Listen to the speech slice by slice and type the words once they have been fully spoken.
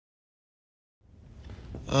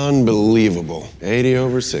Unbelievable. 80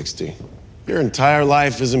 over 60. Your entire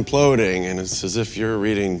life is imploding, and it's as if you're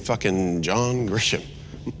reading fucking John Grisham.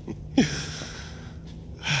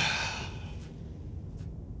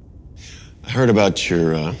 I heard about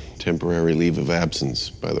your temporary leave of absence,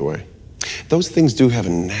 by the way. Those things do have a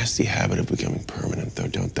nasty habit of becoming permanent, though,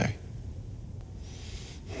 don't they?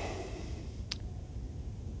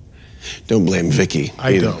 Don't blame Vicky.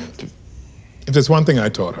 I don't. If there's one thing I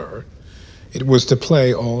taught her, it was to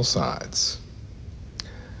play all sides.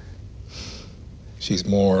 She's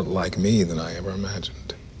more like me than I ever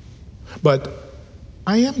imagined. But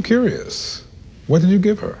I am curious. What did you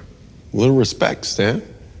give her? A little respect, Stan.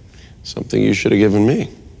 Something you should have given me.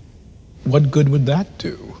 What good would that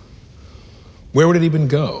do? Where would it even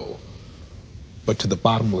go? But to the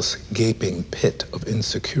bottomless, gaping pit of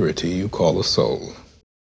insecurity you call a soul.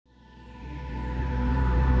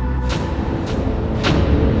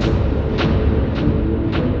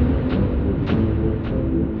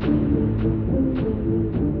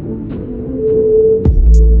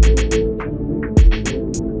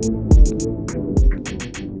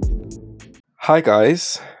 Hi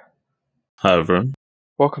guys. Hi everyone.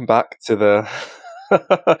 Welcome back to the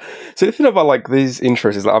So the thing about like these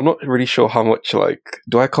intros is like I'm not really sure how much like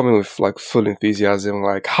do I come in with like full enthusiasm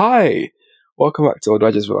like hi, welcome back to, or do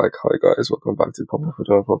I just be like hi guys, welcome back to the Pop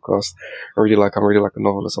Culture podcast. I'm really like a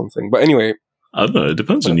novel or something. But anyway, I don't know, it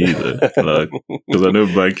depends on you though. Like, because I know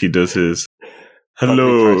Banky does his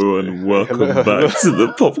hello and welcome back to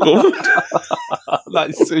the Popcorn.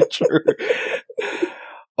 That's so true.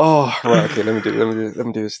 Oh, right, okay, let me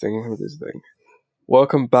do this thing.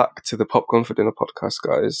 Welcome back to the Popcorn for Dinner podcast,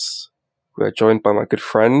 guys. We are joined by my good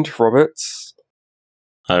friend, Robert.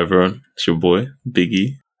 Hi everyone, it's your boy,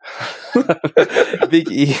 Biggie.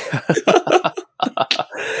 Biggie.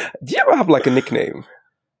 Do you ever have like a nickname?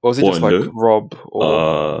 Or is it just like Rob?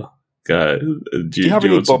 Or guy, do you have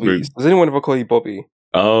any Bobbies? Does anyone ever call you Bobby?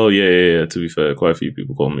 Oh, yeah. To be fair, quite a few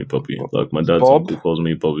people call me Bobby. Like my dad's uncle calls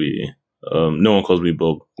me Bobby. No one calls me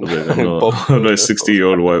Bob. I'm a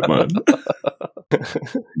 60-year-old white man.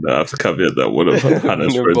 I have to caveat that one of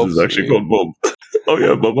Hannah's friends is actually called Bob. Oh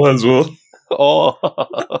yeah, Baba as well. Oh,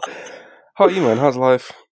 how are you, man? How's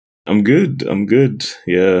life? I'm good.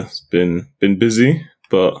 Yeah, it's been busy,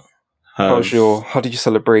 but how did you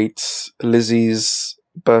celebrate Lizzie's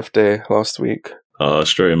birthday last week?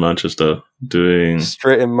 Straight in Manchester,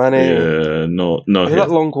 straight in Manny. Yeah, no.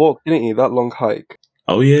 That long walk, didn't you? That long hike.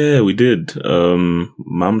 Oh yeah, we did.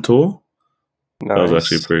 Mamtor. Nice. That was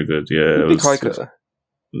actually pretty good. Yeah, big hiker.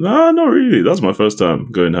 Nah, not really. That was my first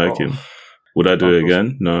time going hiking. Would I do it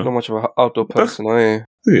again? No. Not much of an outdoor person, are you?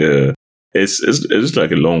 Yeah, it's just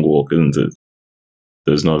like a long walk, isn't it?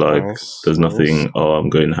 There's not like there's nothing. Oh, I'm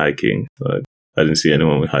going hiking. Like I didn't see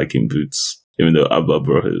anyone with hiking boots, even though Abba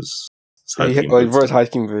brought his. He brought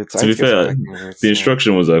hiking boots. To be fair, the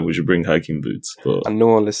instruction was like we should bring hiking boots, but and no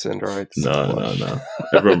one listened, right? No.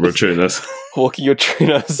 Everyone brought trainers. Walking your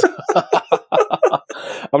trainers.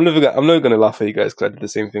 I'm never gonna laugh at you guys because I did the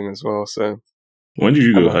same thing as well. So when did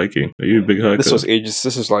you go hiking? Are you a big hiker? This was ages.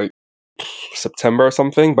 This was like September or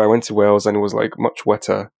something. But I went to Wales and it was like much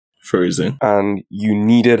wetter, freezing, and you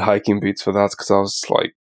needed hiking boots for that because I was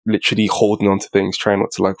like literally holding on to things, trying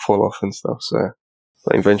not to like fall off and stuff. So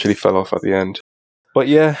I eventually fell off at the end. But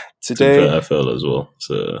yeah, today I fell as well.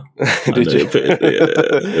 So did you?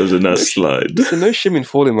 It was a nice slide. So no shame in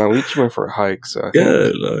falling, man. We each went for a hike, so I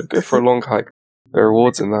think go for a long hike. There are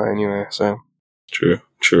rewards in that anyway. So true.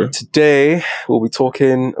 Today we'll be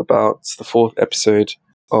talking about the 4th episode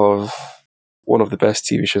of one of the best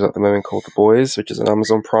TV shows at the moment called The Boys, which is on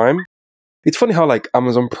Amazon Prime. It's funny how like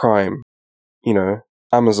Amazon Prime, you know,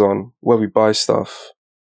 Amazon where we buy stuff.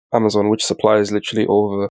 Amazon, which supplies literally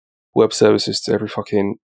all the web services to every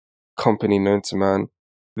fucking company known to man.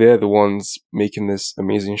 They're the ones making this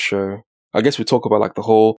amazing show. I guess we talk about like the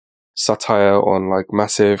whole satire on like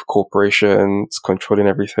massive corporations controlling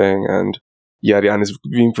everything and it's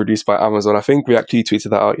being produced by Amazon. I think we actually tweeted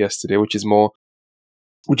that out yesterday, which is more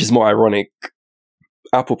ironic.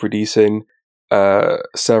 Apple producing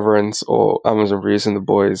Severance or Amazon producing The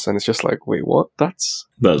Boys, and it's just like, wait, what? That's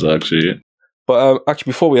actually it. But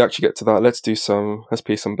actually, before we actually get to that, let's pay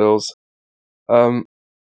some bills. So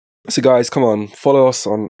guys, come on, follow us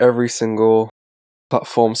on every single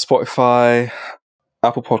platform: Spotify,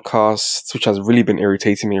 Apple Podcasts, which has really been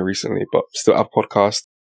irritating me recently, but still Apple Podcasts.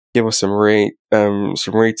 Give us some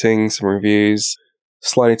ratings, some reviews.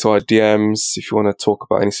 Slide into our DMs if you want to talk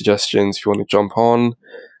about any suggestions. If you want to jump on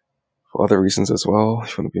for other reasons as well,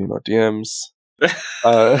 if you want to be in our DMs.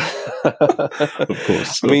 Of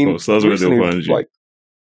course. That's where they'll find you.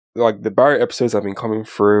 like the Barry episodes have been coming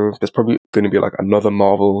through. There's probably going to be like another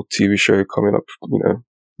Marvel TV show coming up, you know,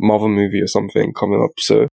 Marvel movie or something coming up.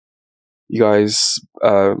 So you guys,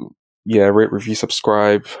 rate, review,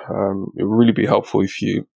 subscribe. It would really be helpful if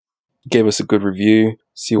you gave us a good review,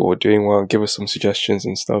 see what we're doing well, give us some suggestions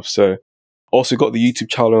and stuff. So also got the YouTube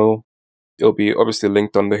channel. It'll be obviously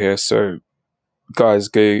linked under here. So guys,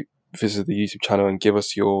 go visit the YouTube channel and give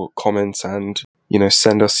us your comments and, you know,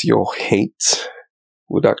 send us your hate.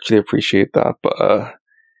 Would actually appreciate that. But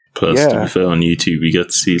plus, to be fair, on YouTube, you get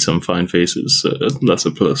to see some fine faces, so that's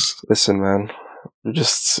a plus. Listen, man,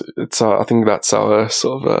 I think that's our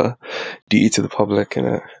sort of duty to the public,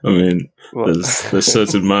 innit? I mean, there's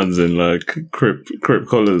certain mans in like crip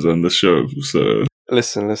collars on the show, so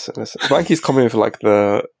listen. Frankie's coming with like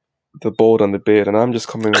the bald and the beard, and I'm just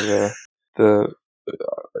coming with the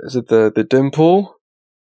dimple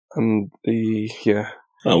and the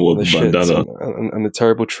bandana and the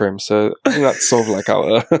terrible trim. So I think that's sort of like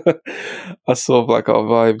our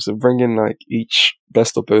vibes of bringing like each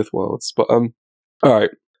best of both worlds. But all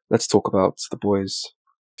right, let's talk about The Boys,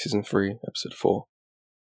 season 3, episode 4.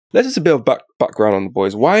 Let's just a bit of background on The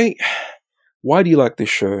Boys. Why do you like this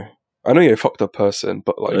show? I know you're a fucked up person,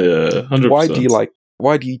 but like, 100%.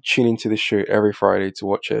 Why do you tune into this show every Friday to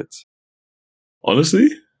watch it?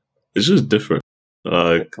 Honestly, it's just different.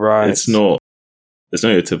 Like, right. It's not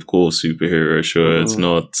your typical superhero show. Mm-hmm. It's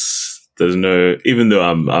not. There's no. Even though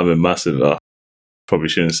I'm a massive. Probably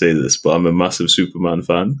shouldn't say this, but I'm a massive Superman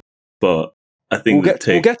fan. But I think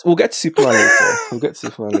we'll get to Superman later. We'll get to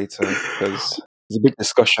Superman later because there's a big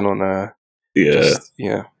discussion on.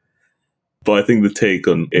 Yeah. But I think the take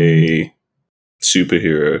on a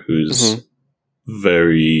superhero who's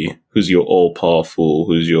who's your all powerful,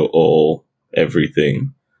 who's your all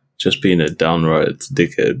everything, just being a downright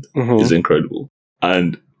dickhead is incredible.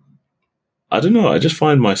 And I don't know, I just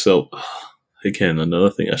find myself, again,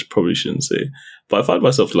 another thing I probably shouldn't say, but I find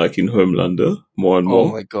myself liking Homelander more and more.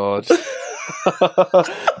 Oh my God. I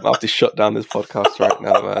have to shut down this podcast right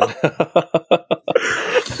now, man.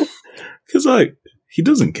 Because, like, he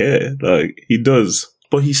doesn't care. Like, he does,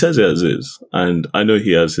 but he says it as is. And I know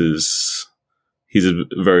he has he's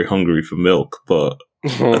very hungry for milk, but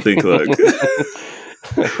I think, like,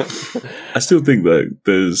 I still think that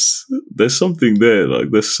there's something there. Like,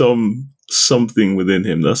 there's something within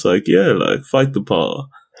him that's like, yeah, like, fight the power.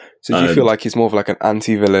 So do you feel like he's more of like an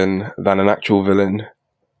anti-villain than an actual villain?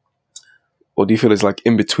 Or do you feel it's like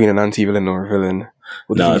in between an anti-villain or a villain?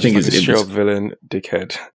 No, I think he's like a straight-up villain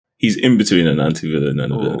dickhead. He's in between an anti-villain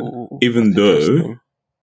and a villain. Even though,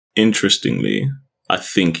 interestingly, I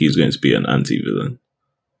think he's going to be an anti-villain.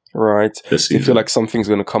 Right. Do you feel like something's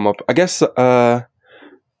going to come up? I guess, I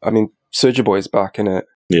mean, Soulja Boy is back, innit?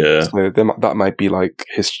 Yeah. So that might be like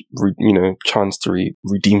his, chance to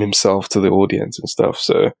redeem himself to the audience and stuff.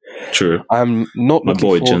 So true. I'm not looking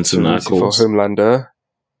forward to for Homelander.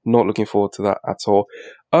 Not looking forward to that at all.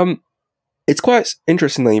 It's quite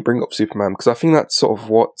interesting that you bring up Superman because I think that's sort of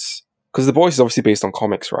because The Boys is obviously based on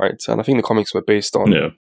comics, right? And I think the comics were based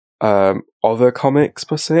on other comics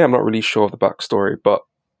per se. I'm not really sure of the backstory, but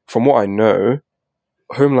from what I know,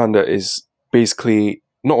 Homelander is basically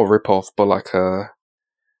not a ripoff, but like a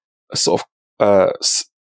sort of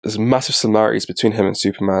there's massive similarities between him and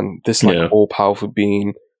Superman. This all-powerful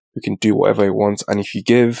being who can do whatever he wants, and if you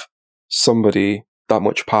give somebody that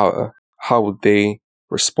much power, how would they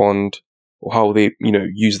respond, or how would they,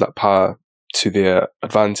 use that power to their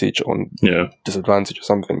advantage or disadvantage or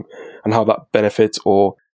something, and how that benefits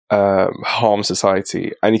or harms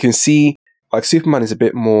society? And you can see, like, Superman is a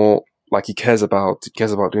bit more like he cares about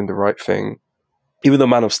doing the right thing, even though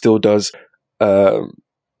Man of Steel does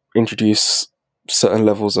introduce certain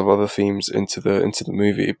levels of other themes into the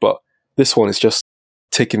movie, but this one is just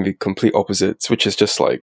taking the complete opposite, which is just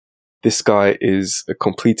like, this guy is a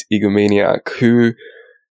complete egomaniac who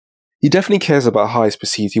he definitely cares about how he's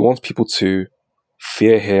perceived. He wants people to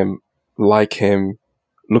fear him, like him,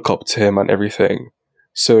 look up to him and everything.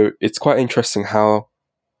 So it's quite interesting how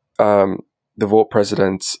the Vault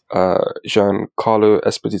President, Giancarlo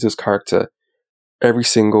Esposito's character, every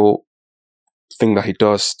single thing that he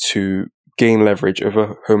does to gain leverage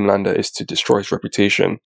over Homelander is to destroy his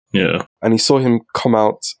reputation. Yeah. And he saw him come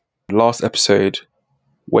out last episode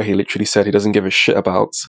where he literally said he doesn't give a shit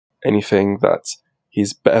about anything, that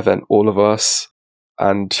he's better than all of us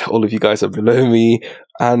and all of you guys are below me.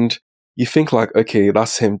 And you think like, okay,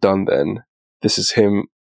 that's him done then. This is him,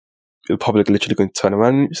 the public literally going to turn him,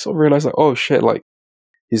 and you sort of realize like, oh shit, like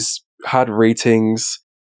he's had ratings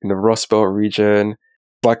in the Rust Belt region,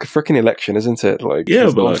 like a freaking election, isn't it? Like, yeah,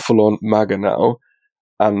 he's but gone full on MAGA now,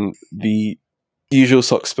 and the usual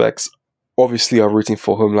suspects obviously are rooting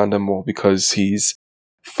for Homelander more because he's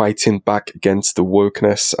fighting back against the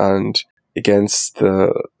wokeness and against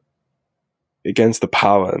the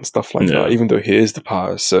power and stuff like that, even though he is the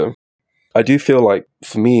power. So I do feel like,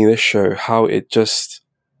 for me, this show, how it just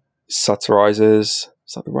satirizes,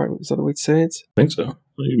 is that the way to say it? I think so.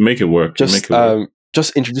 You make it work.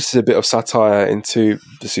 Just introduces a bit of satire into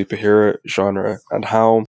the superhero genre and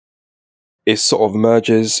how it sort of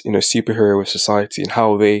merges, superhero with society and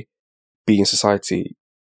how they be in society,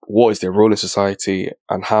 what is their role in society,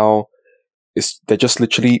 and how they're just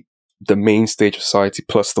literally the main stage of society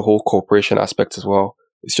plus the whole corporation aspect as well.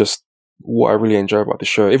 It's just what I really enjoy about the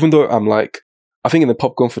show. Even though I think in the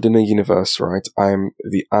Popcorn for Dinner universe, right, I'm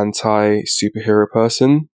the anti-superhero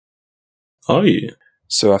person. Are you?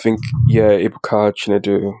 So I think, Ibuka,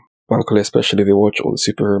 Chinedu, Bankole especially, they watch all the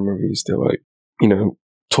superhero movies. They're like,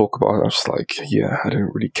 talk about it. I'm just like, I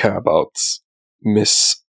don't really care about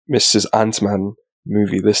Mrs. Ant-Man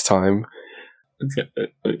movie this time. Okay.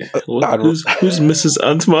 Who's Mrs.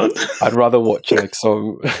 Ant-Man? I'd rather watch like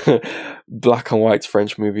some black and white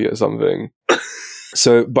French movie or something.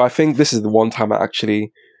 So, but I think this is the one time I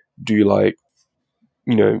actually do like,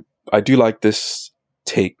 I do like this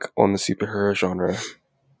take on the superhero genre.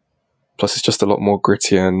 Plus, it's just a lot more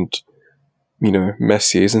gritty and,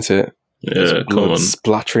 messy, isn't it? Yeah, There's blood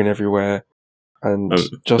splattering everywhere. And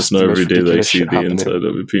just it's not every day that you see the happening. inside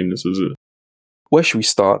of a penis, is it? Where should we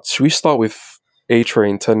start? Should we start with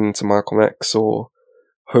A-Train turning into Malcolm X or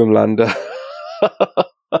Homelander?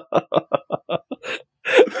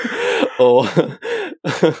 Or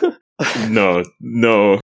No,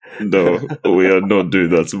 we are not doing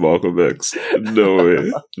that to Malcolm X. No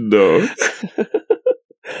way, no.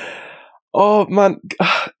 Oh man,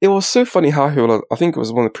 it was so funny how I think it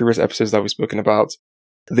was one of the previous episodes that we've spoken about.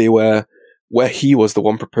 Where he was the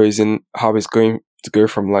one proposing how he's going to go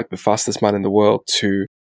from like the fastest man in the world to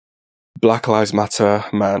Black Lives Matter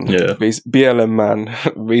man, BLM man,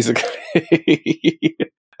 basically,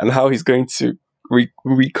 and how he's going to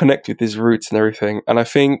reconnect with his roots and everything. And I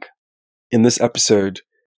think in this episode,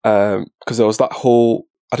 because there was that whole,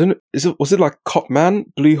 I don't know, was it like Cop Man,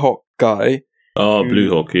 Blue Hawk guy? Oh, Blue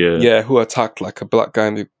Hawk, yeah. Yeah, who attacked like a black guy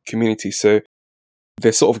in the community. So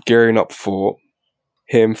they're sort of gearing up for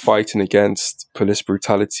him fighting against police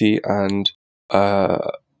brutality and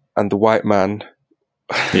the white man.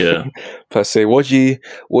 Yeah. Per se. What do you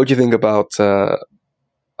think about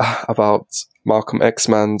Malcolm X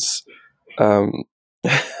Man's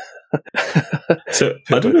So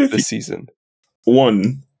I don't know if this season.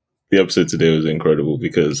 One, the episode today was incredible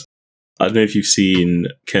because I don't know if you've seen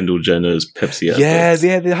Kendall Jenner's Pepsi advert. Yeah,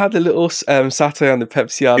 they had the little satire on the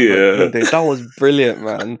Pepsi advert. Yeah. That was brilliant,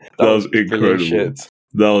 man. That was incredible.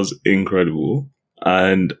 That was incredible.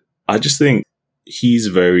 And I just think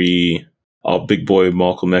our big boy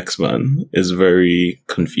Malcolm X Man is very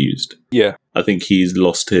confused. Yeah. I think he's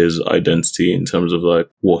lost his identity in terms of like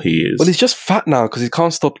what he is. Well, he's just fat now because he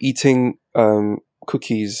can't stop eating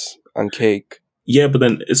cookies and cake. Yeah, but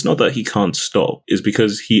then it's not that he can't stop. It's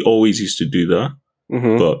because he always used to do that.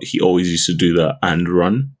 Mm-hmm. But he always used to do that and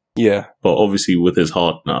run. Yeah. But obviously with his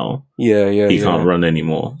heart now, he can't run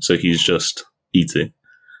anymore. So he's just eating.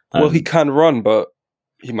 Well, he can run, but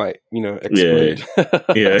he might, explode.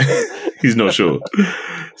 Yeah. He's not sure.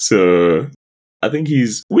 So I think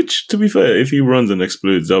which to be fair, if he runs and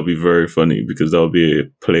explodes, that'll be very funny because that'll be a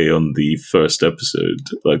play on the first episode,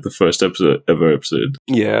 like the first episode.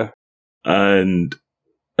 Yeah. And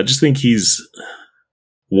I just think he's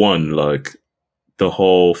won, like, the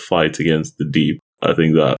whole fight against the Deep. I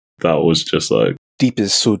think that was just like... Deep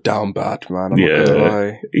is so down bad, man. I'm not gonna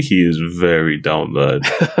lie. He is very down bad.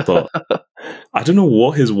 But I don't know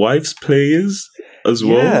what his wife's play is as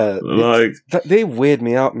well. Like, they weird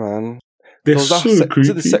me out, man. They're so creepy.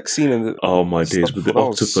 To the sex scene and oh my days, with the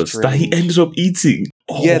octopus that he ends up eating.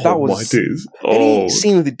 Oh, yeah, that was my days. Any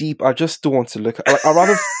scene with the Deep, I just don't want to look at. Like, I'd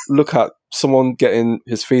rather look at someone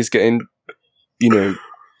his face getting,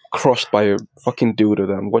 crushed by a fucking dildo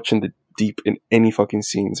than watching the Deep in any fucking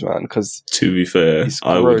scenes, man. Because to be fair,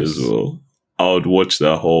 I would as well. I would watch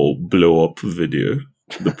that whole blow up video,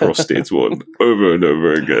 the prostate one, over and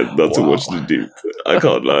over again, not to watch the Deep. I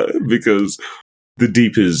can't lie, because the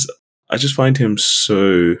Deep is. I just find him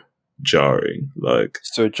so jarring. Like,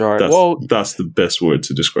 so jarring. That's the best word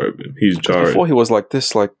to describe him. He's jarring. Before he was like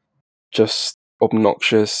this, like, just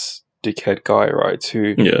obnoxious dickhead guy, right?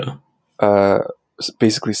 Who,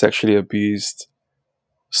 basically sexually abused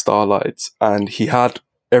Starlight, and he had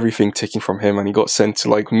everything taken from him, and he got sent to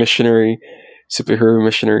like superhero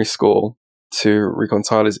missionary school to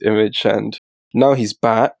reconcile his image, and now he's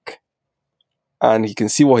back. and he can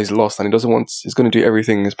see what he's lost, and he's going to do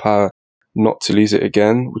everything in his power not to lose it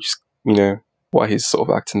again, which is, you know, why he's sort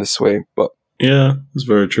of acting this way. But yeah, it's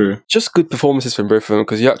very true. Just good performances from both of them,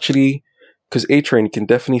 because A-Train can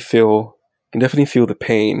definitely feel the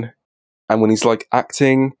pain, and when he's like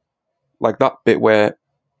acting, like that bit where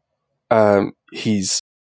he's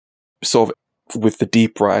sort of with the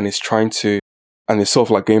deep, right, and he's trying to, and it's sort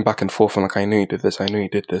of like going back and forth, and like, I know you did this,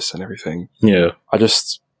 and everything. Yeah. I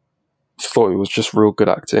just thought it was just real good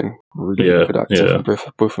acting. Really good acting from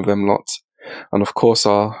both of them lots. And of course,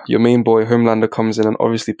 your main boy, Homelander, comes in and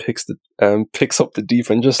obviously picks up the deep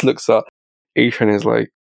and just looks at A-Train and is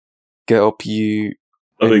like, get up, you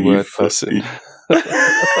word person.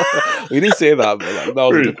 We didn't say that, but like, that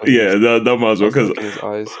was that might as well, because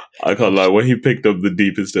I can't lie, when he picked up the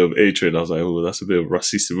deep instead of A-Train, I was like, oh, that's a bit of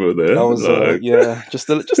racismo there. That was just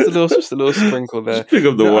a little sprinkle there. Just pick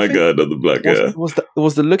up the white guy, not the black guy. It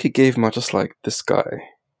was the look it gave me, just like, this guy.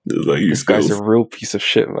 Like, this guy's a real piece of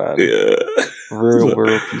shit, man. Yeah.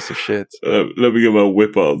 Real piece of shit. Let me get my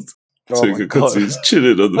whip out so you can cut his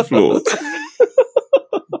chilling on the floor.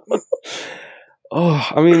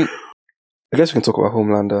 I mean, I guess we can talk about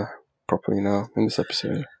Homelander properly now in this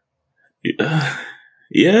episode.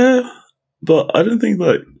 Yeah, but I don't think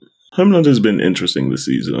that Homelander's been interesting this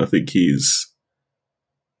season. I think he's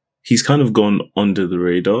kind of gone under the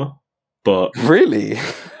radar, but really,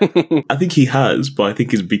 I think he has. But I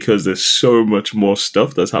think it's because there's so much more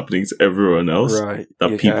stuff that's happening to everyone else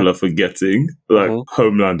that people are forgetting. Like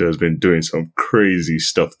Homelander has been doing some crazy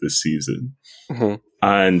stuff this season,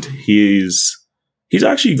 and he's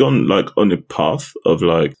actually gone like on a path of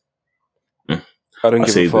like, I don't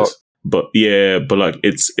give a fuck. But like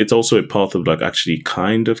it's also a path of like actually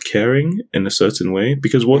kind of caring in a certain way,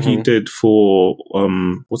 because what he did for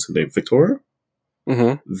what's her name, Victoria,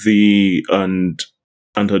 and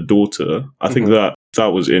her daughter, I think that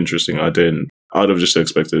was interesting. I'd have just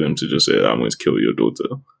expected him to just say, I'm going to kill your daughter.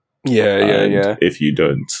 Yeah. If you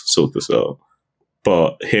don't sort this out.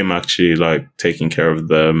 But him actually like taking care of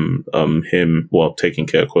them, taking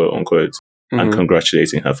care, quote unquote, and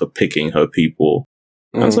congratulating her for picking her people.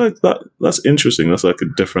 And it's like that's interesting. That's like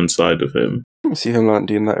a different side of him. You don't see him like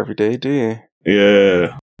doing that every day, do you?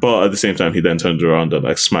 Yeah. But at the same time, he then turns around and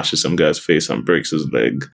like smashes some guy's face and breaks his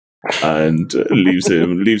leg and leaves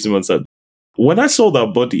him on set. When I saw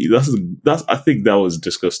that body, that's I think that was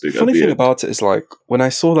disgusting. Funny thing about it is like when I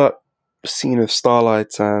saw that scene of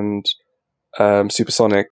Starlight and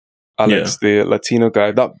Supersonic, Alex, the Latino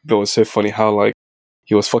guy, that bit was so funny how like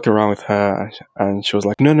he was fucking around with her and she was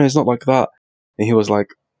like, no, it's not like that. And he was like,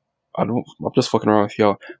 I'm just fucking around with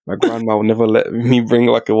you. My grandma will never let me bring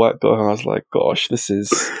like a white girl. And I was like, gosh, this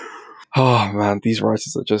is, oh man, these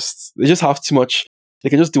writers they just have too much. They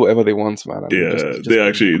can just do whatever they want, man. I mean,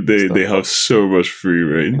 they have so much free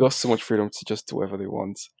reign. They got so much freedom to just do whatever they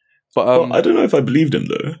want. But I don't know if I believed him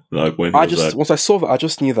though. Like when once I saw that, I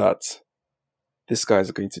just knew that this guy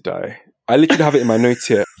is going to die. I literally have it in my notes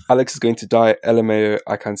here. Alex is going to die. LMAO,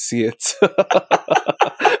 I can see it.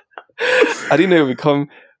 I didn't know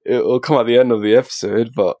it'll come at the end of the episode,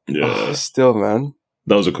 but still, man.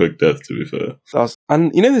 That was a quick death, to be fair.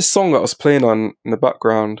 And you know this song that was playing on in the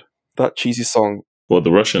background, that cheesy song. What,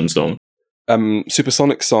 the Russian song?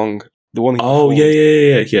 Supersonic song, the one. Oh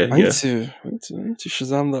yeah. I need to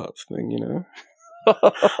Shazam that thing, you know.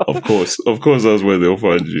 Of course, that's where they'll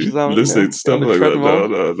find you. Shazam, listening to stuff like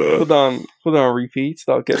that. No. Put on repeat.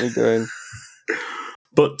 That'll get me going.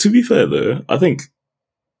 But to be fair, though, I think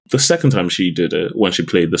the second time she did it, when she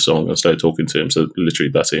played the song and started talking to him, so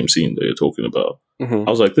literally that same scene that you're talking about, I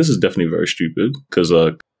was like, this is definitely very stupid, because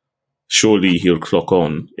surely he'll clock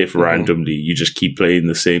on if randomly you just keep playing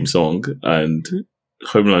the same song. And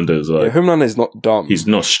Homelander is like, Homelander is not dumb. He's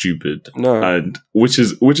not stupid. No, and which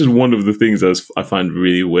is one of the things that I find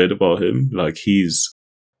really weird about him. Like, he's,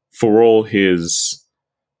 for all his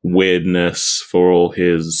weirdness, for all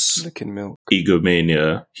his licking milk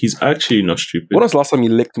egomania, he's actually not stupid. When was the last time you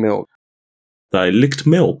licked milk? That I licked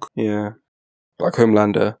milk? Yeah, like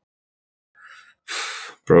Homelander.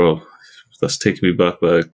 Bro, that's taking me back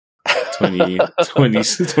like 20,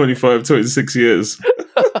 25, 26 years.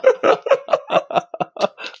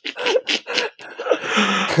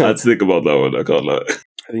 I had to think about that one, I can't lie.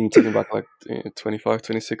 I think you're taking back like 25,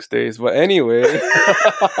 26 days. But anyway.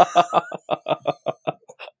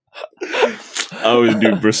 I always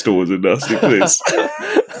knew Bristol was a nasty place.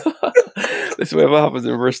 Listen, whatever happens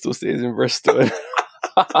in Bristol stays in Bristol.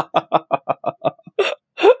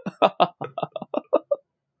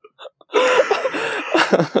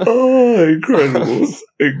 Oh,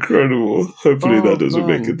 incredible. Hopefully that doesn't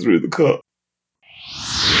make it through the cut.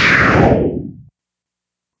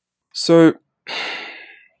 So,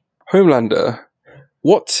 Homelander,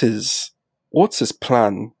 what's his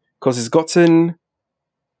plan? Because he's gotten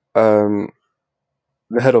the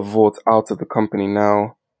head of Vought out of the company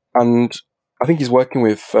now, and I think he's working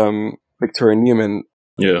with Victoria Newman.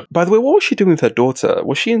 Yeah. By the way, what was she doing with her daughter?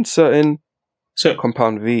 Was she inserting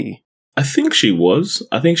Compound V? I think she was.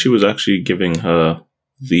 I think she was actually giving her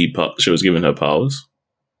she was giving her powers.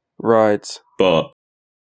 Right. But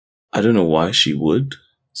I don't know why she would.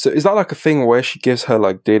 So is that like a thing where she gives her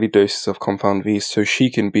like daily doses of Compound V so she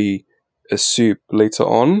can be a soup later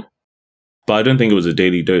on? But I don't think it was a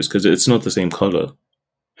daily dose because it's not the same color.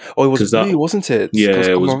 Oh, it was blue, wasn't it? Yeah,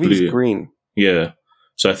 it was Compound V is green. Yeah.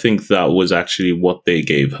 So I think that was actually what they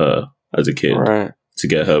gave her as a kid to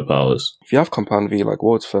get her powers. If you have Compound V, like,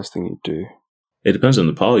 what's the first thing you do? It depends on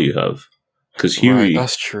the power you have. Because Huey...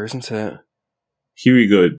 that's true, isn't it? Huey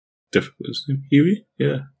got different... Huey?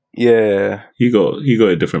 Yeah. Yeah. He got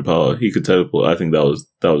a different power. He could teleport. I think that was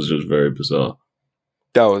just very bizarre.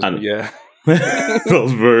 That was, yeah. That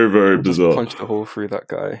was very, very bizarre. Punched a hole through that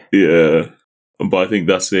guy. Yeah. But I think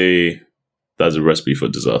that's a recipe for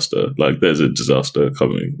disaster. Like, there's a disaster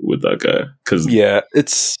coming with that guy. Yeah,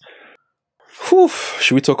 it's... Whew.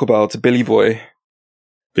 Should we talk about Billy Boy?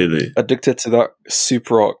 Billy. Addicted to that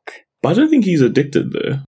soup rock. But I don't think he's addicted,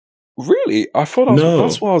 though. Really? I thought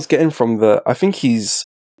that's what I was getting from the... I think he's...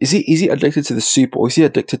 Is he addicted to the soup, or is he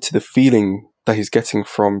addicted to the feeling that he's getting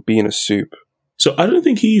from being a soup? So I don't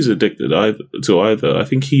think he's addicted to either. I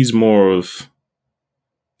think he's more of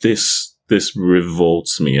this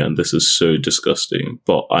revolts me and this is so disgusting,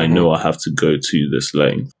 but I know I have to go to this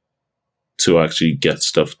length to actually get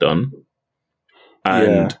stuff done.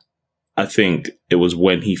 And I think it was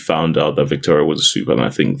when he found out that Victoria was a soup, and I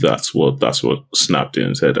think that's what snapped in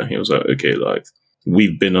his head, and he was like, okay, like,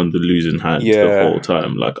 we've been on the losing hand the whole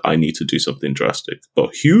time. Like, I need to do something drastic.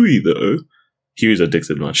 But Huey's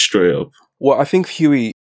addicted, man, straight up. Well, I think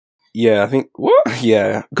Huey,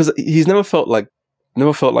 because he's never felt like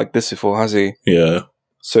this before, has he? Yeah.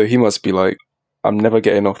 So he must be like, I'm never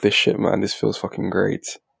getting off this shit, man. This feels fucking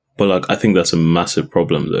great. But like, I think that's a massive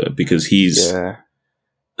problem there because he's. Yeah.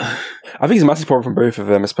 I think it's a massive problem for both of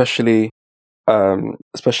them, especially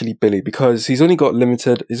Billy, because he's only got a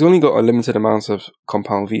limited amount of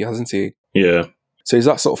Compound V, hasn't he? Yeah. So is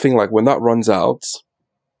that sort of thing like when that runs out,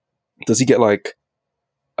 does he get like,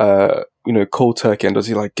 cold turkey, and does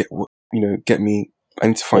he like get me? I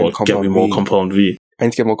need to find Compound get me more Compound V. I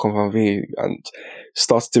need to get more Compound V, and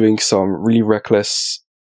starts doing some really reckless,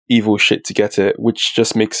 evil shit to get it, which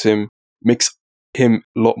just makes him a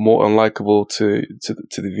lot more unlikable to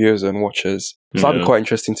the viewers and watchers. So that'd be quite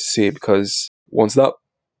interesting to see, because once that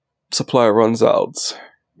supply runs out,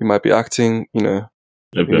 he might be acting,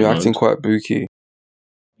 acting quite booky.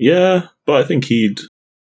 Yeah, but I think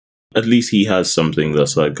at least he has something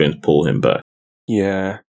that's like going to pull him back.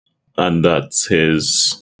 Yeah. And that's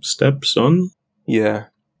his stepson. Yeah.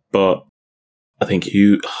 But I think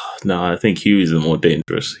Hugh is the more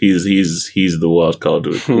dangerous. He's the wild card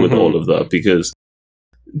with all of that, because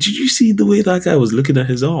did you see the way that guy was looking at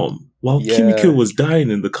his arm while Kimiko was dying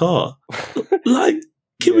in the car? Like,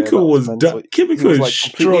 Kimiko was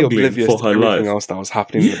struggling for her life. Everything else that was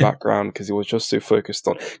happening in the background, because he was just so focused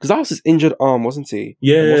on. Because that was his injured arm, wasn't he?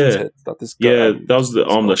 Yeah, that was the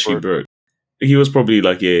arm that she broke. He was probably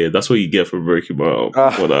like, yeah, that's what you get for breaking my arm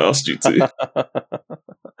when I asked you to.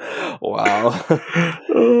 Wow.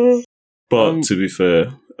 But to be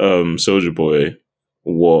fair, Soulja Boy,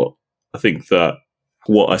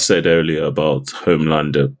 what I said earlier about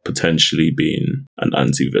Homelander potentially being an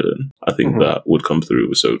anti-villain, I think that would come through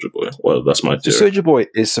with Soulja Boy. Well, that's my theory. So Soulja Boy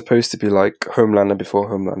is supposed to be like Homelander before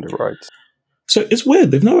Homelander, right? So it's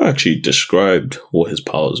weird. They've never actually described what his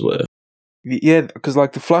powers were. Yeah, because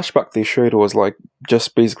like the flashback they showed was like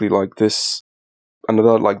just basically like this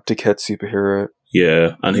another like dickhead superhero.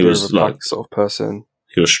 Yeah, and he was like sort of person.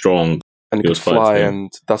 He was strong, and he could fly,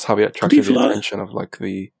 and that's how he attracted the attention of like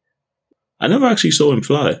the. I never actually saw him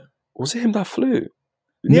fly. Was it him that flew?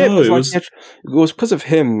 No, it was because of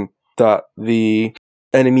him that the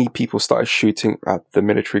enemy people started shooting at the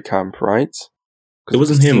military camp, right? It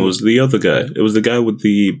wasn't him, it was the other guy. It was the guy with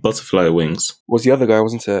the butterfly wings. Was the other guy,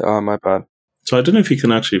 wasn't it? Oh, my bad. So I don't know if he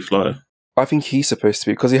can actually fly. I think he's supposed to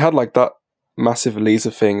be, because he had like that massive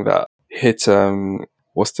laser thing that hit,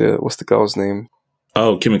 what's the girl's name?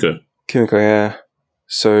 Oh, Kimiko. Kimiko, yeah.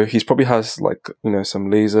 So he's probably has like,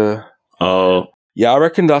 some laser. Oh. Yeah, I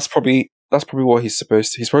reckon that's probably what he's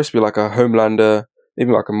supposed to be like a Homelander,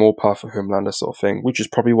 maybe like a more powerful Homelander sort of thing, which is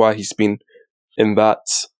probably why he's been in that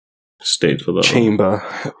state for that chamber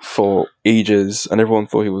for ages, and everyone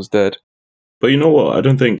thought he was dead. But you know what? I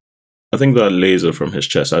don't think I think that laser from his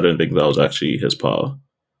chest, I don't think that was actually his power.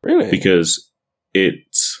 Really? Because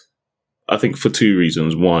I think for two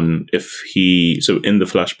reasons. One, so in the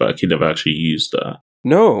flashback, he never actually used that.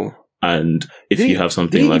 No. And if you have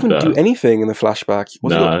something like that. Did he even do anything in the flashback?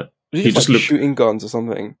 Nah. He just looked shooting guns or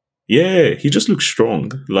something? Yeah, he just looked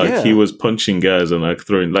strong. Like, he was punching guys and, like,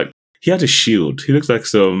 throwing, like, he had a shield. He looked like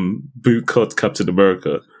some bootcut Captain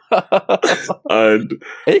America. And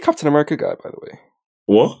Are you a Captain America guy, by the way?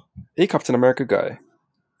 What? Are you a Captain America guy?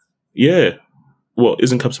 Yeah. Well,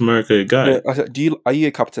 isn't Captain America a guy? No, I said, are you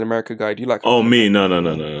a Captain America guy? Do you like? Oh, me? No.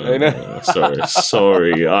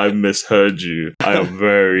 Sorry, I misheard you. I am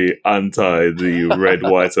very anti the red,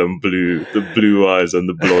 white, and blue, the blue eyes and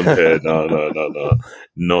the blonde hair.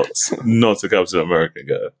 No, not a Captain America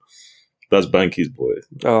guy. That's Banky's boy.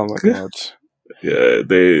 Oh my god. Yeah,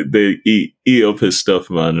 they eat up his stuff,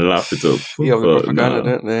 man, and laugh it up. Yeah, propaganda,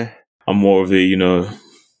 don't they? I'm more of a,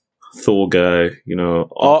 Thor guy,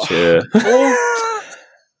 Archer.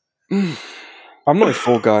 I'm not a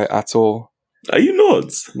Thor guy at all. Are you not?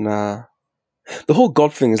 Nah. The whole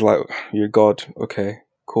God thing is like, you're God. Okay,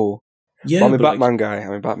 cool. Yeah, but I'm a Batman guy.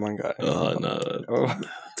 Oh, no.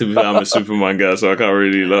 To be fair, I'm a Superman guy, so I can't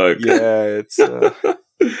really like... Yeah, it's...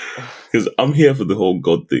 Because I'm here for the whole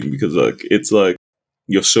God thing, because like it's like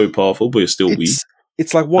you're so powerful, but you're still weak.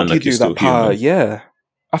 It's like, what do you do with that power? Human. Yeah.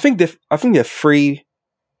 I think there are three...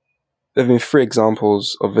 There have been three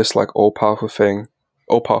examples of this like all-powerful thing.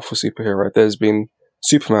 All-powerful superhero. There's been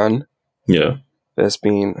Superman. Yeah. There's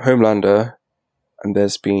been Homelander. And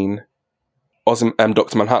there's been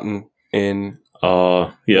Dr. Manhattan in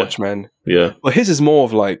Watchmen. Yeah. But his is more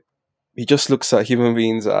of like, he just looks at human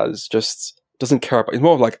beings as just, doesn't care about, it's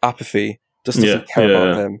more of like apathy. Just doesn't care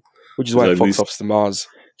about them. Which is why he fucks off to Mars.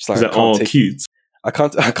 Just like, cute. I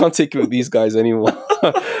can't take it with these guys anymore.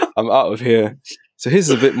 I'm out of here. So his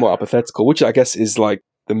is a bit more apathetical, which I guess is like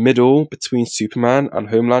the middle between Superman and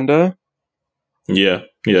Homelander. Yeah.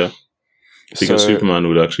 Because Superman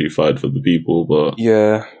would actually fight for the people, but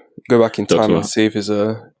go back in time and save his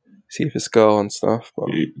girl and stuff.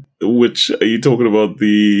 But. Which are you talking about?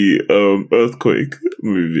 The Earthquake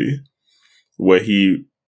movie, where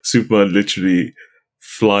Superman literally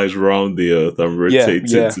flies around the Earth and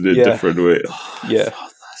rotates it in a different way. Yeah.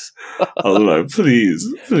 I was like, please.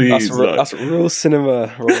 That's real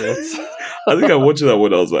cinema, Robert. I think I watched that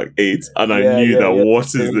when I was like 8, and I knew what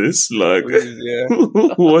is this? Like,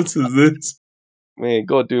 what is this? Man, you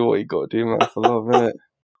gotta do what you gotta do, man, for love, innit?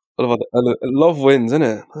 Love wins,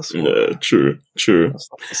 innit? True. That's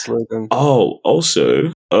like the slogan. Oh,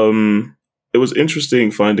 also, it was interesting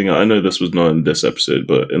finding out, I know this was not in this episode,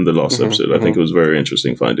 but in the last episode, I think it was very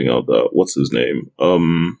interesting finding out that, what's his name?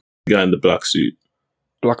 The guy in the black suit.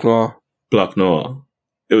 Black Noir.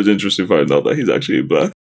 It was interesting finding out that he's actually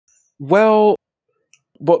black. Well,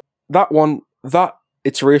 but that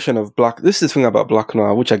iteration of Black, this is the thing about Black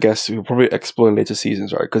Noir, which I guess we'll probably explore in later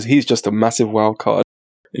seasons, right? Because he's just a massive wild card.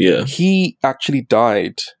 Yeah. He actually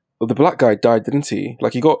died. Well, the black guy died, didn't he?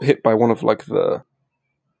 Like, he got hit by one of, like, the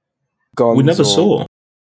guns. We never saw.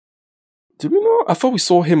 Did we not? I thought we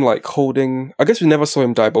saw him, like, holding... I guess we never saw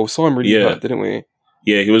him die, but we saw him really hurt, didn't we?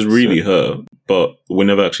 Yeah, he was really hurt, but we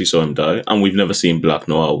never actually saw him die. And we've never seen Black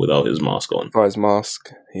Noir without his mask on. Without his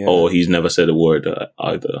mask, yeah. Or he's never said a word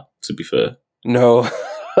either, to be fair. No.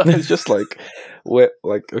 It's just like,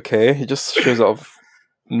 okay, he just shows up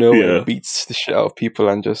nowhere, beats the shit out of people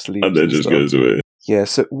and just leaves. And then just goes away. Yeah,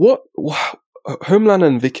 so what Homelander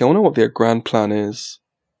and Vicky, I wonder what their grand plan is.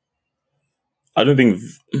 I think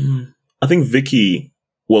Vicky,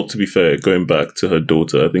 well, to be fair, going back to her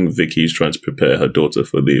daughter, I think Vicky's trying to prepare her daughter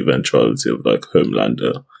for the eventuality of, like,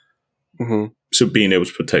 Homelander. Mm-hmm. So being able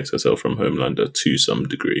to protect herself from Homelander to some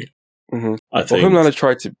degrry. Mm-hmm. I think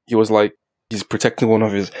Homelander he was like, he's protecting one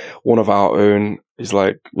of our own. He's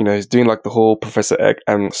like, he's doing like the whole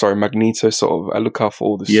Magneto sort of, I look out for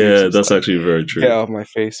all the suits. Yeah, that's actually very true. Get out of my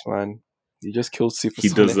face, man. He just killed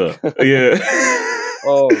Supersonic. He does that. Yeah.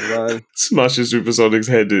 Oh, man. Smashes Supersonic's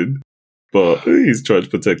head in. But he's trying to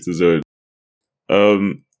protect his own.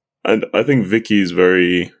 And I think Vicky is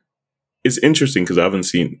it's interesting because I haven't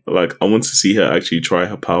seen, like, I want to see her actually try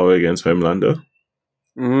her power against Homelander.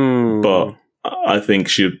 But I think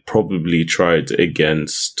she'd probably try it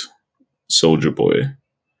against Soldier Boy.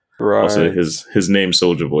 Right. Also, his name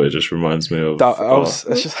Soldier Boy just reminds me of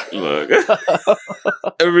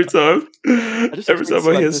every time I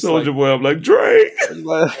hear Soldier Boy, I'm like, Drake.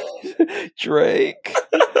 Drake.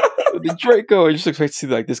 The Draco, I just expect to see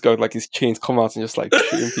like this guy with like his chains come out and just like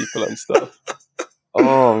shooting people and stuff.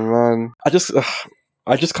 Oh man,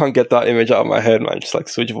 I just can't get that image out of my head, man. Just like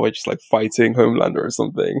Soulja Boy, just like fighting Homelander or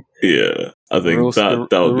something. Yeah, I think real, that would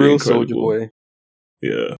be real incredible. Soulja Boy.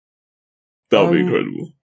 Yeah, that would be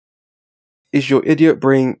incredible. Is your idiot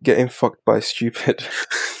brain getting fucked by stupid?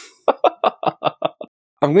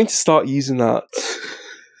 I'm going to start using that.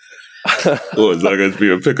 Is that going to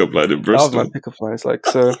be a pickup line in Bristol? That was my pickup line. It's like,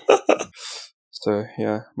 so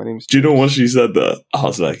yeah, my name's... Do you know when she said that? I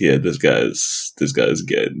was like, yeah, he's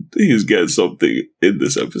getting something in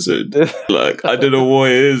this episode. Like, I don't know what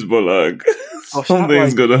it is, but like,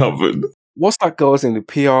 something's going to happen. What's that girl's name? The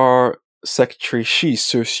PR secretary? She's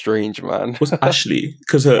so strange, man. Was Ashley?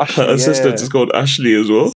 Because her assistant is called Ashley as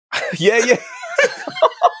well. Yeah.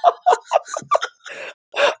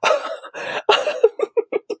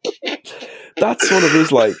 That's one of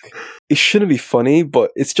his, like, it shouldn't be funny,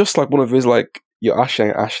 but it's just like one of his, like, you're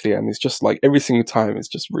Ashley, and it's just like every single time it's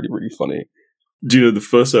just really, really funny. Do you know the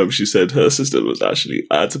first time she said her assistant was Ashley,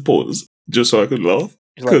 I had to pause just so I could laugh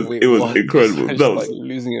because it was incredible. That was like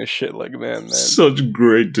losing her shit, like man. Such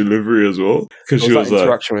great delivery as well. Because she was that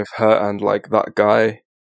interaction with her and like that guy,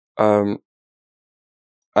 and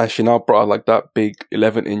she now brought out like that big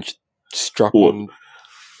 11-inch strap on.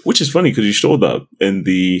 Which is funny because you saw that in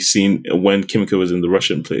the scene when Kimiko was in the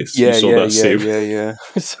Russian place. Yeah.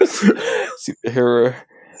 Superhero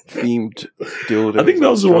themed dildo. I think that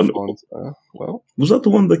was the one. Was that the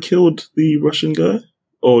one that killed the Russian guy?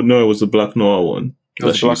 Oh no, it was the Black Noir one. It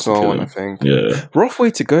was the Black Noir one, I think. Yeah. Rough way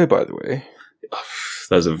to go, by the way.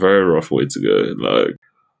 That's a very rough way to go. Like,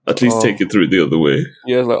 at least take it through the other way.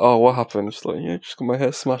 Yeah, it's like, oh, what happened? It's like, yeah, just got my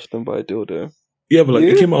hair smashed in by a dildo. Yeah, but like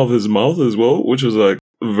it came out of his mouth as well, which was like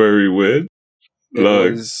very weird.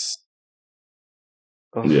 Yeah.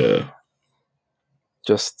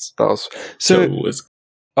 Just that was so.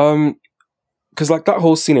 Because like that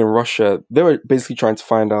whole scene in Russia, they were basically trying to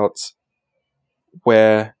find out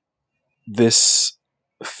where this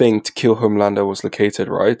thing to kill Homelander was located,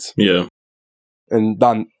 right? Yeah, and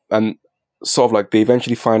sort of like they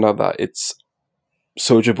eventually find out that it's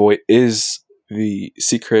Soulja Boy is the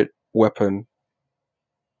secret weapon.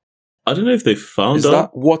 I don't know if they found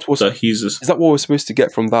out that he's. Is that what we're supposed to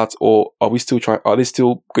get from that, or are we still trying? Are they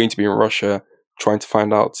still going to be in Russia trying to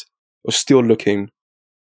find out, or still looking?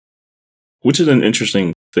 Which is an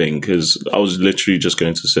interesting thing because I was literally just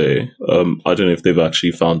going to say, I don't know if they've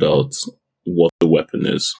actually found out what the weapon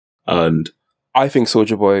is, and I think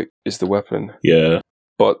Soulja Boy is the weapon. Yeah,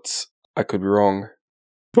 but I could be wrong.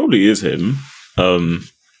 Probably is him.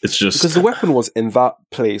 It's just because the weapon was in that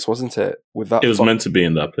place, wasn't it? With that, it was meant to be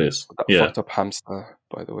in that place. That fucked up hamster,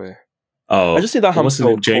 by the way. Oh, I just think that hamster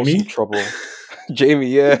will cause some trouble. Jamie,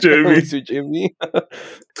 yeah, Jamie.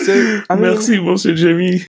 So, I mean, merci, Monsieur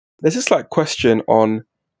Jamie. There's this like question on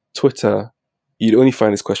Twitter. You'd only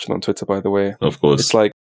find this question on Twitter, by the way. Of course. It's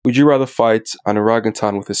like, would you rather fight an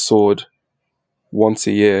orangutan with a sword once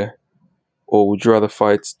a year, or would you rather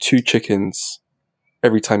fight 2 chickens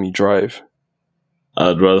every time you drive?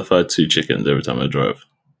 I'd rather fight 2 chickens every time I drive.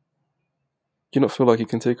 Do you not feel like you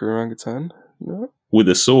can take an orangutan? No? With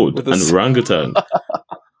a sword? An orangutan?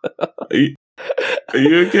 Are you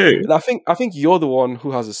okay? And I think you're the one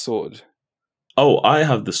who has a sword. Oh, I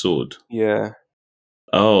have the sword. Yeah.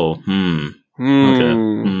 Oh, Okay.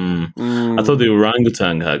 I thought the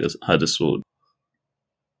orangutan had a sword.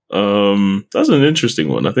 That's an interesting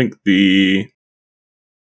one. I think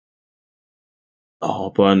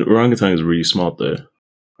but an orangutan is really smart though.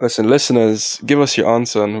 Listen, listeners, give us your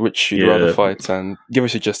answer on which you'd rather fight and give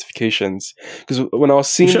us your justifications. Because when I was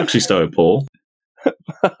seeing... You should actually start with Paul.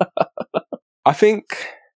 I think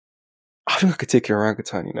I could take an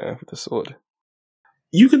orangutan, with a sword.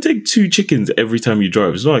 You can take 2 chickens every time you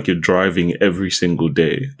drive. It's not like you're driving every single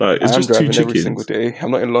day. Like it's just 2 chickens every single day.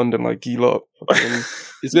 I'm not in London like you lot.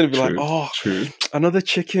 It's gonna be true. Another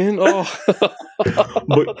chicken. Oh,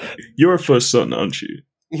 but you're a first son, aren't you?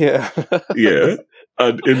 Yeah. Yeah.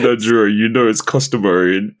 And in Nigeria, it's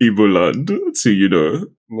customary in Igbo land to,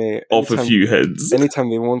 mate, off a few heads. Anytime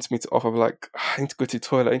they want me to off, I'm like, I need to go to the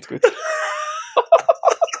toilet. I'm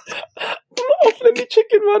not offering the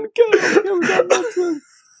chicken, man.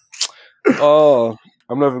 Oh,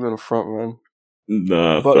 I'm never gonna front, man.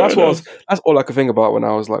 Nah, but that's all I could think about when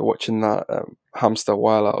I was like watching that hamster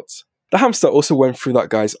Wild Out. The hamster also went through that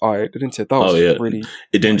guy's eye, didn't it? That was really...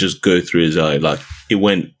 It didn't just go through his eye. Like, it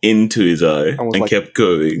went into his eye and kept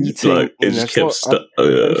going. Like, it just kept...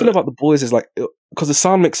 The thing about the boys is, like, because the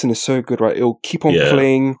sound mixing is so good, right? It'll keep on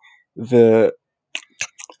playing the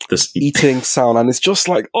eating sound, and it's just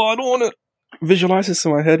like, I don't want to visualize this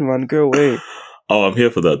in my head, man. Go away. Oh, I'm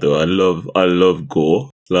here for that, though. I love gore.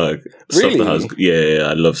 Like Really? stuff that has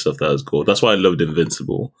I love stuff that has gore. That's why I loved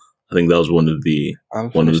Invincible. I think that was one of the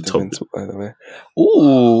top. Invincible, by the way.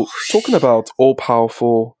 Ooh, talking about all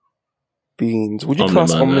powerful beings. Would you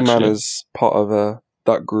class Omni-Man as part of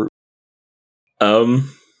that group?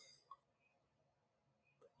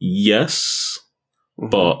 Yes,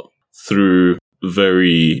 but through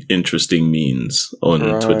very interesting means on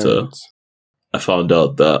Twitter, I found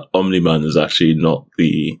out that Omni-Man is actually not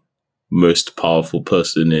the most powerful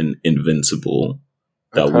person in Invincible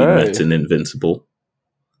that we met in Invincible.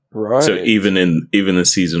 Right. So even in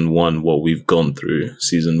season 1, what we've gone through,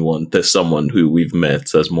 season 1, there's someone who we've met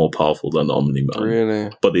that's more powerful than Omni-Man.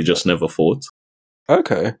 Really? But they just never fought.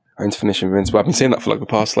 Okay. I need to finish Invincible. I've been saying that for like the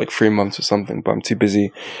past 3 months or something, but I'm too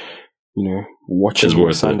busy, watching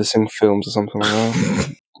Wes Anderson films or something like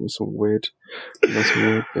that. That's a weird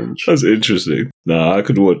binge. That's interesting. Nah, I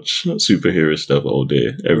could watch superhero stuff all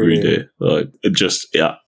day, every day.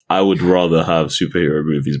 I would rather have superhero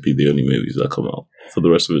movies be the only movies that come out for the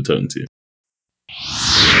rest of eternity.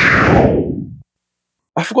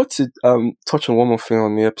 I forgot to touch on one more thing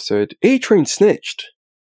on the episode. A-Train snitched.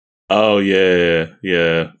 Oh, yeah.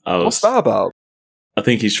 What's that about? I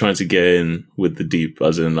think he's trying to get in with the Deep,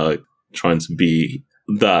 as in, trying to be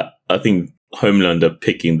that. I think Homelander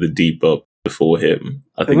picking the Deep up before him.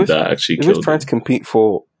 I think that actually killed him. He was trying to compete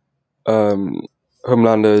for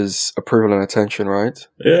Homelander's approval and attention, right?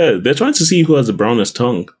 Yeah, they're trying to see who has the brownest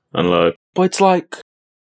tongue. And but it's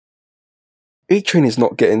A-Train is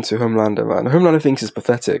not getting to Homelander, man. Homelander thinks it's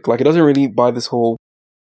pathetic. He doesn't really buy this whole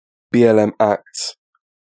BLM act.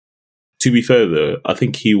 To be fair, though, I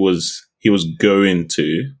think he was going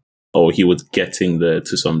to, or he was getting there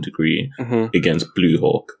to some degree against Blue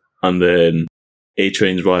Hawk. And then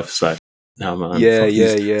A-Train's wife was like, nah, man.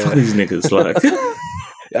 Fuck these niggas,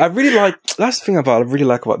 I really that's the thing I really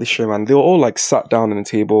like about this show, man. They were all sat down on the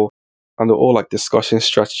table and they were all discussing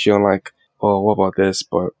strategy on oh, what about this?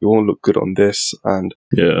 But it won't look good on this. And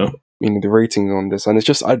the rating on this. And it's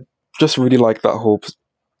just, I just really like that whole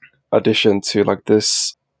addition to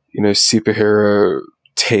this, superhero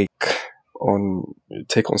take on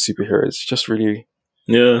superheroes. It's just really,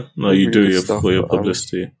 you really do your for your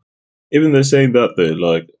publicity. Even though saying that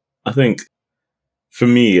though, I think for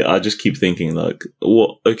me, I just keep thinking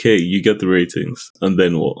what? Okay, you get the ratings, and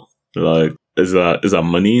then what? Is that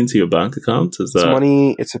money into your bank account? It's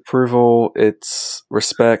money, it's approval, it's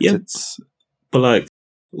respect. Yeah, but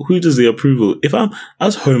who does the approval? If I'm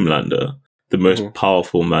as Homelander, the most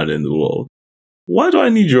powerful man in the world, why do I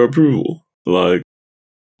need your approval? But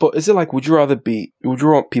is it would you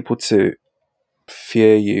want people to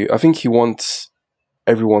fear you? I think he wants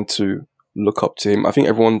everyone to look up to him. I think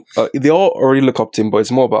everyone, they all already look up to him, but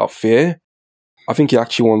it's more about fear. I think he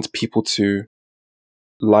actually wants people to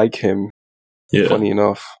like him. Yeah. Funny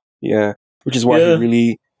enough. Yeah. Which is why he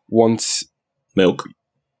really wants milk.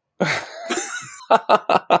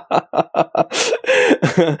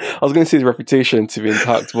 I was going to say his reputation to be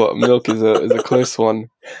intact, but milk is a close one.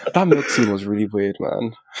 That milk scene was really weird,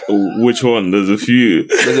 man. Which one? There's a few.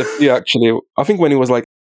 There's a few, actually. I think when he was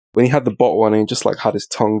when he had the bottle and he just had his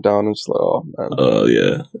tongue down and just oh man. Oh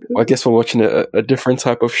yeah. I guess we're watching a different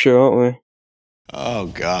type of show, aren't we? Oh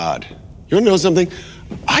God. You wanna know something?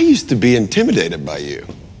 I used to be intimidated by you.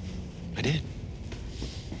 I did.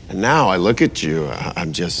 And now I look at you, I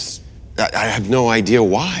have no idea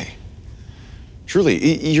why.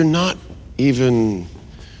 Truly, you're not even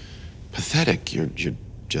pathetic. You're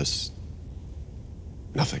just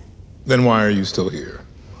nothing. Then why are you still here?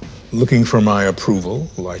 Looking for my approval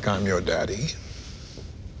like I'm your daddy?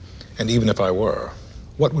 And even if I were,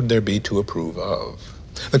 what would there be to approve of?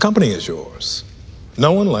 The company is yours.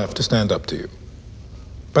 No one left to stand up to you.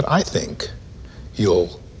 But I think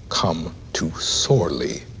you'll come to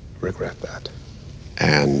sorely regret that.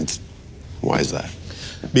 And why is that?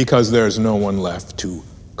 Because there's no one left to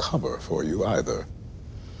cover for you either.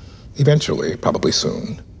 Eventually, probably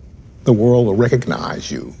soon, the world will recognize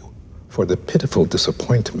you for the pitiful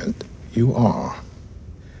disappointment you are.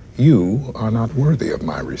 You are not worthy of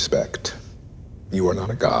my respect. You are not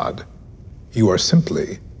a god. You are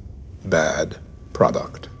simply bad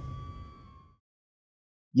product.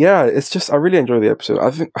 Yeah, it's just, I really enjoy the episode.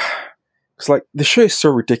 I think it's the show is so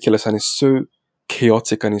ridiculous and it's so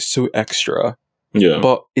chaotic and it's so extra. Yeah.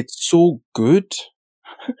 But it's so good.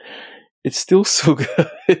 It's still so good.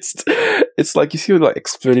 It's you see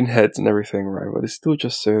exploding heads and everything, right? But it's still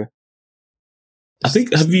just so. I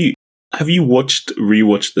think have you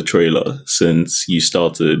rewatched the trailer since you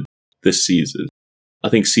started this season? I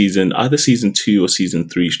think either season 2 or season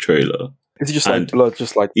 3's trailer. Is it just blood,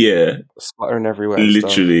 just yeah, splattering everywhere?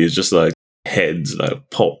 Literally, it's just heads like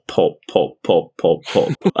pop, pop, pop, pop, pop,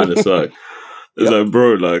 pop, and it's like. It's like,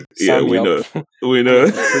 bro, like, Sign we me know, up. we know.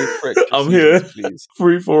 I'm here, please.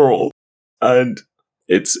 free for all. And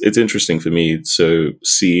it's interesting for me, so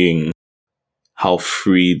seeing how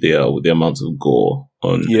free they are with the amount of gore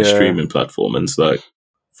on a streaming platform, and it's like,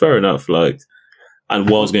 fair enough. Like, and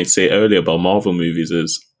what I was going to say earlier about Marvel movies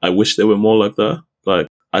is, I wish they were more like that. Like,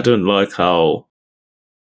 I don't like how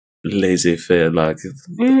laissez-faire, like,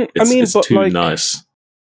 it's too like, nice.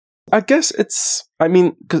 I guess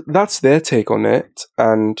because that's their take on it,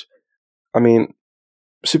 and I mean,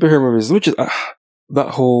 superhero movies, which is that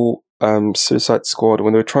whole Suicide Squad,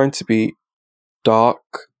 when they were trying to be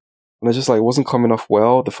dark, and it just like wasn't coming off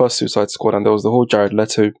well. The first Suicide Squad, and there was the whole Jared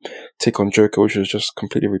Leto take on Joker, which was just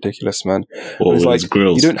completely ridiculous, man. It's like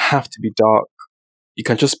you don't have to be dark; you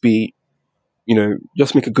can just be,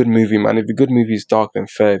 just make a good movie, man. If the good movie is dark, then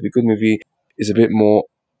fair. If the good movie is a bit more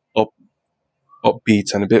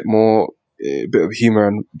upbeat and a bit of humor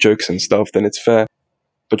and jokes and stuff, then it's fair.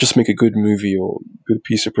 But just make a good movie or good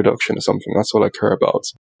piece of production or something. That's all I care about.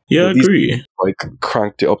 Yeah, I agree. Like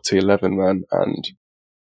cranked it up to 11, man, and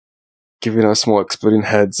giving us more exploding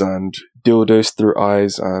heads and dildos through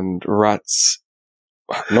eyes and rats.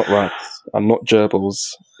 Not rats and not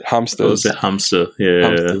gerbils. Hamsters. Oh, was it hamster? Yeah.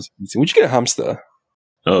 Hamsters. Would you get a hamster?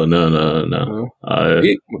 Oh no.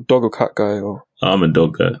 Dog or cat guy? Or I'm a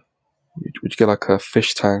dog guy. Would you get like a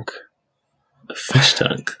fish tank? A fish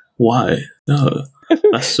tank? Why? No.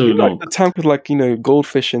 That's so long. Like the tank with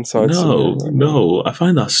goldfish inside. No. I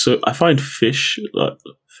find fishes.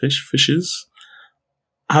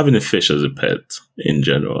 Having a fish as a pet in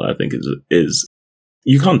general, I think is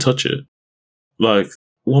you can't touch it. Like,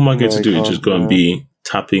 what am I going to do? Just go and be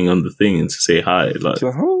tapping on the thing and to say hi? Like,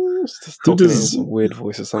 who does weird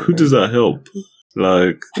voice or something? Who does that help?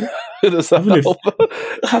 Like,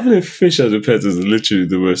 having a fish as a pet is literally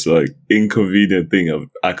the most like inconvenient thing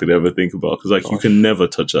I could ever think about, because like you can never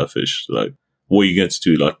touch that fish. Like, what are you going to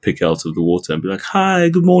do? Like, pick it out of the water and be like, "Hi,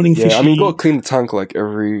 good morning, fish." I mean, you got to clean the tank like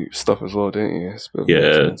every stuff as well, don't you?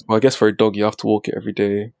 Yeah. Well, I guess for a dog, you have to walk it every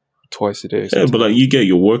day, twice a day. Yeah, but like you get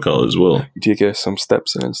your workout as well. You do get some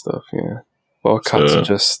steps in and stuff. Yeah. Well, cats are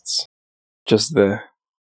just there.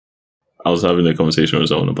 I was having a conversation with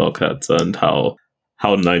someone about cats and how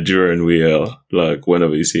Nigerian we are. Like,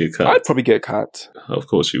 whenever you see a cat, I'd probably get a cat. Of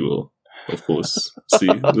course you will. Of course. See,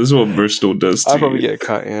 this is what Bristol does to I'd probably you. get a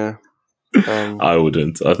cat, yeah. I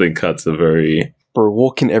wouldn't. I think cats are very... Bro,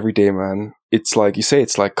 walking every day, man. It's like, you say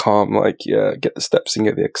it's like calm, like, yeah, get the steps and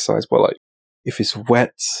get the exercise, but like, if it's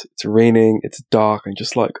wet, it's raining, it's dark, and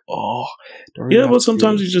just like, yeah, but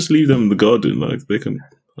sometimes you just leave them in the garden, like, they can...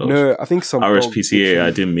 No, I think some RSPCA, I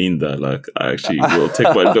didn't mean that. Like, I actually will take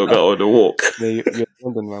my dog out on a walk. No, you're in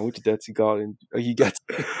London, man. Which dirty garden are you getting?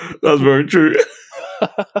 That's very true.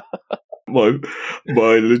 my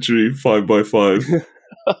literally 5x5.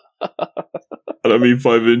 And I mean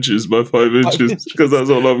 5 inches by 5 inches, because that's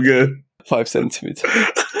all I'm getting. 5 centimeters.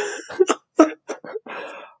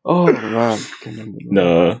 Oh, man.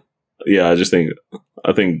 No. Yeah,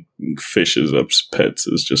 I think fishes as pets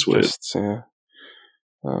is just weird. Yeah.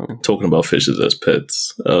 Talking about fishes as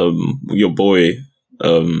pets, your boy,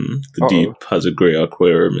 the Deep, has a great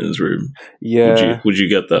aquarium in his room. Yeah. Would you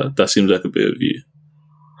get that? That seems like a bit of you.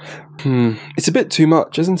 It's a bit too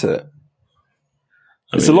much, isn't it?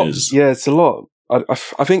 It's a lot. Yeah, it's a lot. I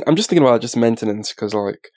think I'm just thinking about just maintenance, because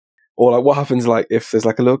like, or like what happens like if there's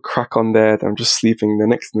like a little crack on there, then I'm just sleeping. The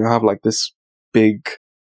next thing I have like this big,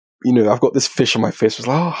 I've got this fish on my face. It's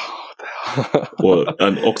like, well,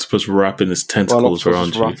 an octopus wrapping its tentacles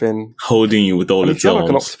around you, holding you with all its arms. If you have like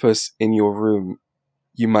an octopus in your room,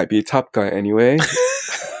 you might be a tap guy anyway.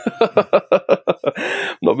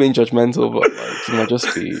 Not being judgmental, but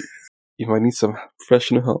like, you might need some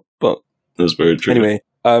professional help. But that's very true. Anyway,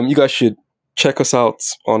 you guys should check us out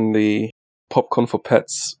on the Popcorn for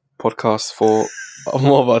Pets podcast for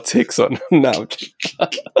more of our takes on. No,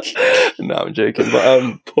 I'm joking.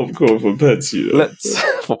 But Popcorn for Pets, let's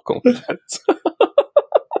Popcorn for Pets.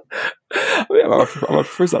 I'm gonna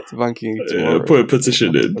propose that to Vanky tomorrow. Yeah, put a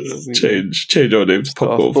petition in. Change our name to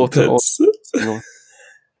Popcorn for Pets.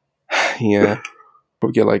 Yeah,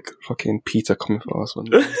 probably get like fucking Peter coming for us one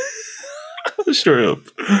day. Straight up.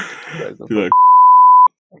 Be like,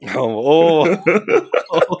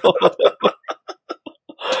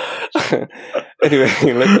 Anyway,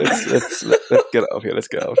 let's get out of here. Let's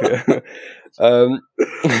get out of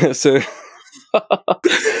here. So,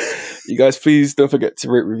 you guys, please don't forget to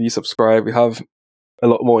rate, review, subscribe. We have a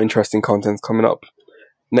lot more interesting content coming up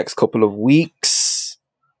next couple of weeks.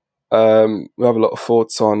 We have a lot of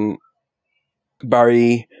thoughts on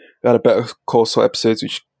Barry We had a Better Call Saul episodes,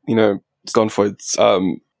 which, you know, it's gone for its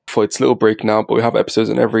little break now, but we have episodes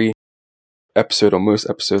in every episode, or most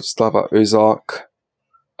episodes. Still have our Ozark.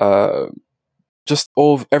 Just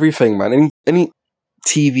all of everything, man. Any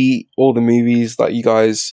TV, all the movies that you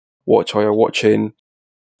guys watch or you're watching,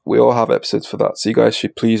 we all have episodes for that. So you guys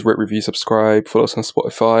should please rate, review, subscribe, follow us on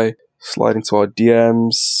Spotify, slide into our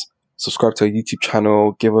DMs, subscribe to our YouTube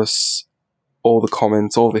channel, give us all the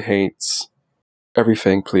comments, all the hates,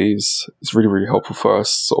 everything, please. It's really, really helpful for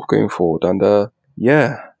us sort of going forward. And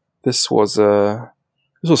yeah, this was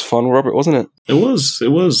fun, Robert, wasn't it? It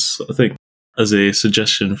was. I think, as a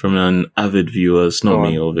suggestion from an avid viewer, it's not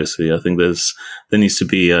me, obviously. I think there needs to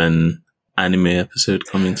be an anime episode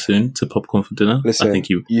coming soon to Popcorn for Dinner. Listen, I think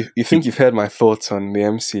you think you've heard my thoughts on the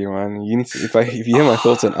MCU, man. You need to, if you hear my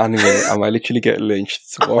thoughts on anime, I might literally get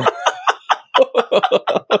lynched tomorrow.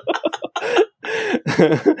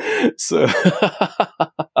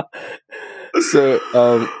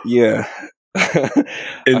 Yeah.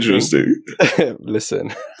 Interesting.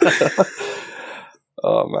 Listen.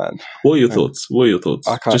 Oh man. What are your thoughts?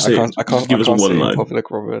 I can't give us one line. Public,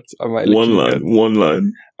 Robert. I might one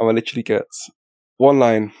line. I might literally get one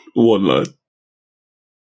line.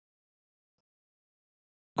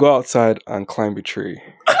 Go outside and climb a tree.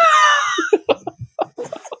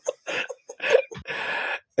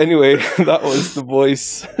 Anyway, that was The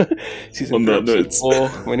Voice. Season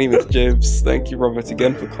 4. My name is Jibs. Thank you, Robert,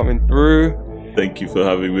 again for coming through. Thank you for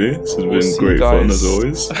having me. This has been great fun as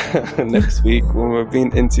always. Next week when we're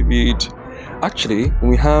being interviewed. Actually,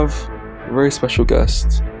 we have a very special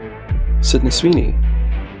guest, Sydney Sweeney.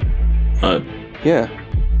 Yeah.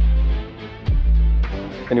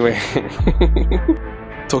 Anyway,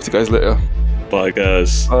 talk to you guys later. Bye,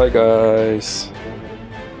 guys. Bye, guys.